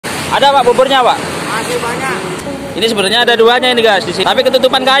Ada Pak buburnya Pak? Masih banyak. Ini sebenarnya ada duanya ini guys di sini. Tapi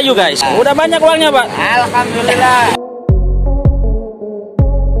ketutupan kayu guys. Udah banyak uangnya Pak. Alhamdulillah.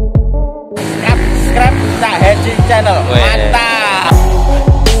 Subscribe tak Hedy channel. Mantap.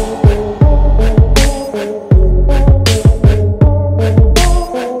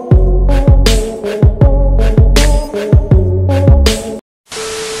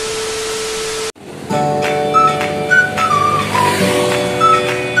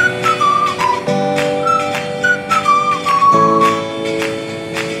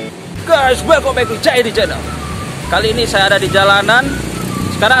 Guys, welcome back to Candi channel. Kali ini saya ada di jalanan.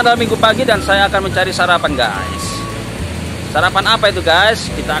 Sekarang adalah minggu pagi dan saya akan mencari sarapan guys. Sarapan apa itu guys?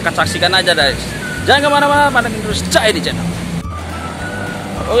 Kita akan saksikan aja guys. Jangan kemana-mana, pantengin terus Candi channel.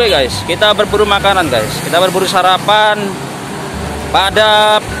 Oke guys, kita berburu makanan guys. Kita berburu sarapan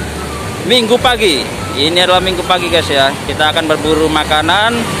pada minggu pagi. Ini adalah minggu pagi guys ya. Kita akan berburu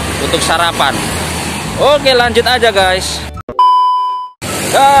makanan untuk sarapan. Oke, lanjut aja guys.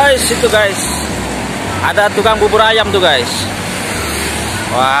 Guys, itu guys, ada tukang bubur ayam tuh guys.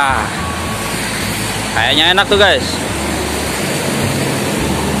 Wah, kayaknya enak tuh guys.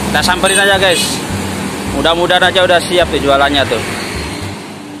 Kita samperin aja guys. Mudah-mudahan aja udah siap tuh jualannya tuh.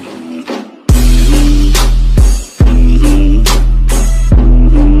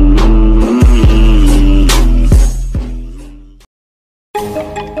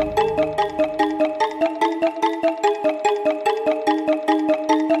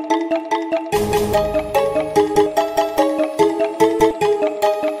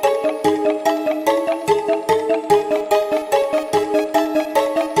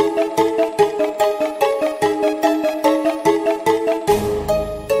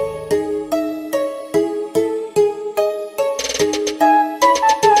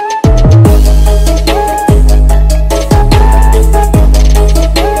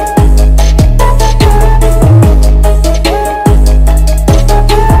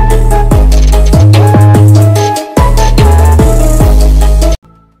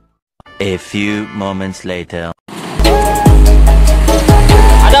 A few moments later.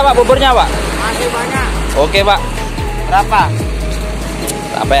 Ada Pak buburnya Pak? Masih banyak. Oke Pak. Berapa?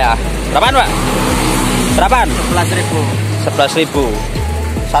 Berapa ya? Berapaan Pak? Berapaan? 11.000. 11.000.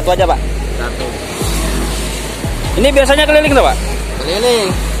 Satu aja Pak. Satu. Ini biasanya keliling tuh Pak? Keliling.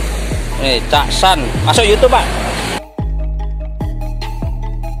 Nih, Cak San. Masuk YouTube Pak.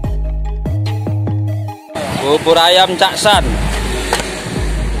 Bubur ayam Cak San.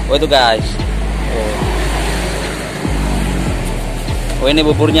 Oh itu guys. Oh ini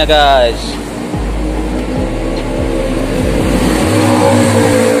buburnya guys.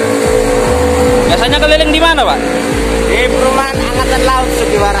 Biasanya keliling di mana Pak? Di perumahan angkatan laut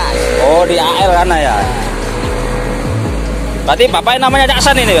Sugiwaras. Oh di AL sana ya. Berarti Bapak namanya Cak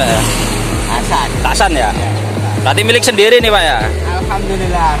San ini Pak ya? Hasan. Cak San ya? Berarti milik sendiri nih Pak ya?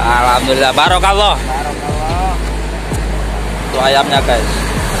 Alhamdulillah. Alhamdulillah. Barokallah. Barokallah. Itu ayamnya guys.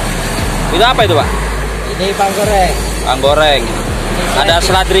 Itu apa itu Pak? Ini bang goreng. Bang goreng. Ada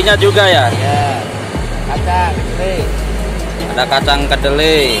seladrinya juga ya? Ya. Kacang kedelai. Ada kacang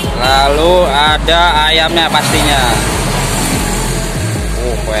kedelai. Lalu ada ayamnya pastinya.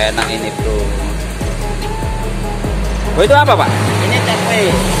 Enak ini bro. Oh itu apa Pak? Ini cakwe.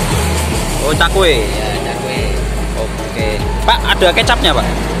 Oh cakwe. Ya cakwe. Oke. Pak ada kecapnya Pak?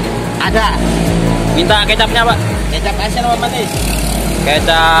 Ada. Minta kecapnya Pak? Kecap asin sama manis.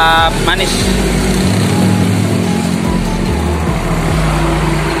 Kecap manis.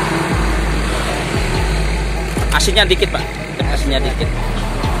 Asinnya dikit Pak. Asinnya dikit.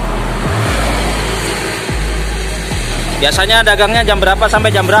 Biasanya dagangnya jam berapa sampai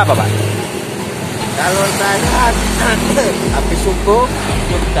jam berapa Pak? Kalau saya habis subuh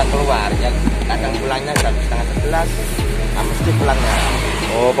itu sudah keluar ya. Kadang pulangnya jam 10:30. Mesti pulangnya.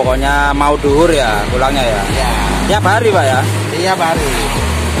 Oh pokoknya mau duhur ya pulangnya ya? Ya. Tiap hari Pak ya? Iya baru.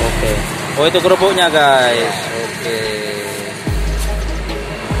 Oke. Oh itu kerupuknya guys. Oke.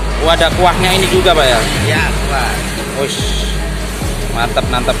 Oh ada kuahnya ini juga Pak ya? Ya kuah. Ush. Mantap,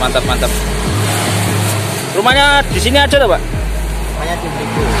 mantap, mantap, mantap. Rumahnya di sini aja tuh Pak? Rumahnya di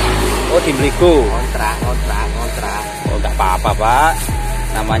Bliku. Oh di Bliku. Kontrak. Oh nggak apa-apa Pak.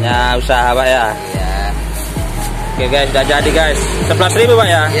 Namanya usaha Pak ya? Iya. Oke guys, udah jadi guys. 11.000 Pak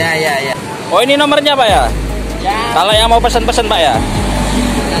ya? Iya. Oh ini nomornya Pak ya? Ya. Kalau yang mau pesen-pesen Pak ya?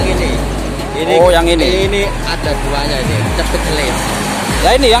 Yang ini. Oh yang ini. Ini ada duanya ini. Kecil.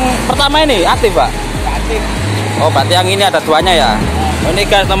 Ya ini yang pertama ini aktif Pak? Aktif. Oh berarti yang ini ada duanya ya? Oh ini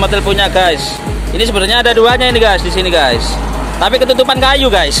guys nomor teleponnya guys. Ini sebenarnya ada duanya ini guys di sini guys. Tapi ketutupan kayu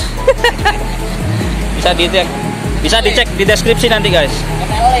guys. Bisa dicek di deskripsi nanti guys.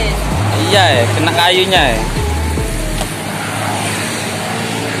 guys. Iya ya, kena kayunya ya.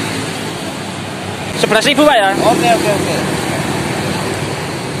 11.000 Pak ya? Oke.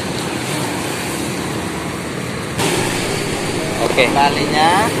 Oke.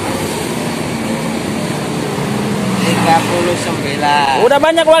 Kalinya 39. Udah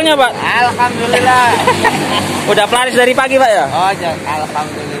banyak uangnya Pak? Alhamdulillah. Udah pelaris dari pagi Pak ya? Oh,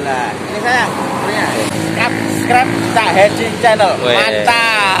 alhamdulillah. Ini saya punya subscribe Cak Hedy channel. Weh.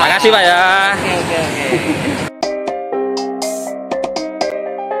 Mantap. Makasih Pak ya. Oke.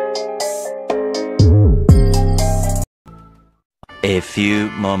 A few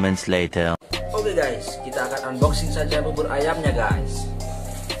moments later. Oke guys, kita akan unboxing saja bubur ayamnya guys.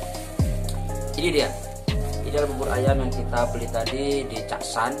 Ini dia. Ini adalah bubur ayam yang kita beli tadi di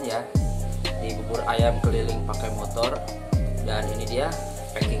Caksan ya. Di Bubur Ayam Keliling pakai motor. Dan ini dia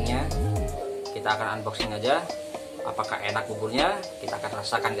packingnya. Kita akan unboxing aja. Apakah enak buburnya? Kita akan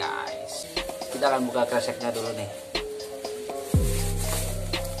rasakan guys. Kita akan buka kreseknya dulu nih.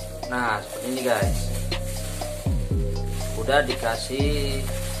 Nah seperti ini guys. Udah dikasih,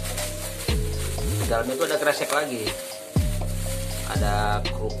 di dalamnya itu ada kresek lagi, ada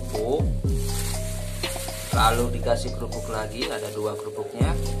kerupuk, lalu dikasih kerupuk lagi, ada 2 kerupuknya,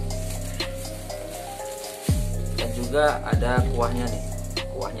 dan juga ada kuahnya nih,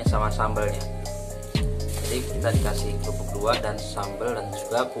 kuahnya sama sambalnya. Jadi kita dikasih kerupuk 2 dan sambal dan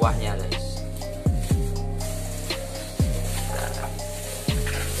juga kuahnya guys.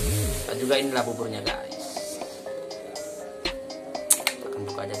 Dan juga inilah buburnya guys.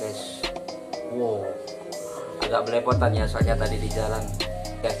 Buka aja guys. Wow, agak belepotan ya soalnya tadi di jalan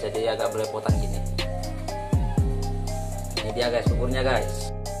guys, jadi agak belepotan gini. Ini dia guys buburnya guys.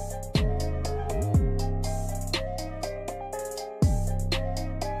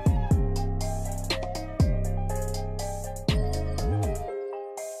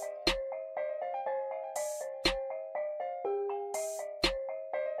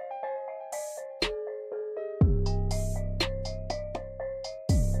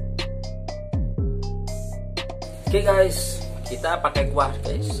 Oke guys, kita pakai kuah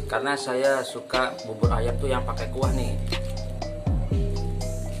guys, karena saya suka bubur ayam tuh yang pakai kuah nih.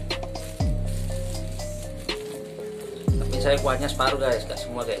 Tapi saya kuahnya separuh guys, gak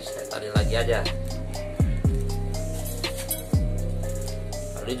semua guys, saya tarik lagi aja.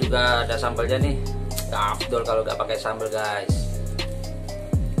 Lalu juga ada sambalnya nih, gak afdol kalau gak pakai sambal guys.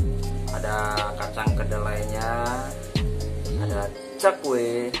 Ada kacang kedelainya, ada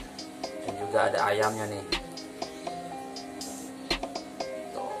cakwe, dan juga ada ayamnya nih.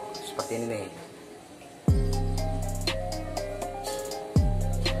 Seperti ini nih.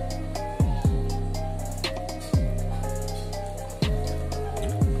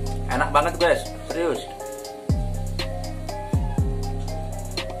 Enak banget guys, serius.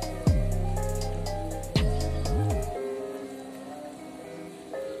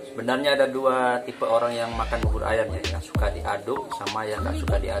 Sebenarnya ada 2 tipe orang yang makan bubur ayam ya, yang suka diaduk sama yang nggak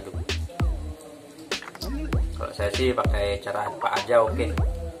suka diaduk. Kalau saya sih pakai cara apa aja oke.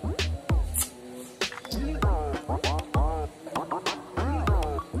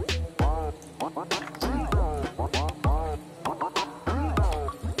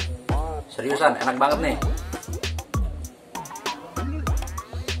 Seriusan, enak banget nih.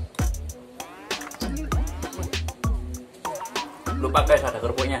 Lupa guys, ada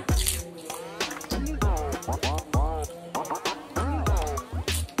kerupuknya.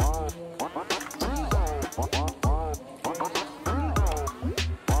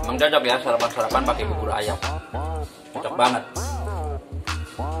 Emang cocok ya sarapan-sarapan pakai bubur ayam. Cocok banget.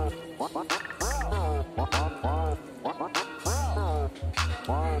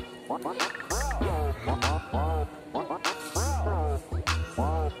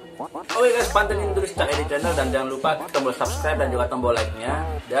 Oke guys, pantengin terus Cak Hedy channel dan jangan lupa tombol subscribe dan juga tombol like-nya,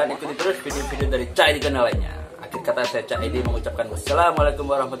 dan ikuti terus video-video dari Cak Hedy channel lainnya. Akhir kata saya Cak Hedy mengucapkan wassalamualaikum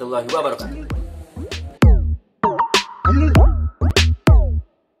warahmatullahi wabarakatuh.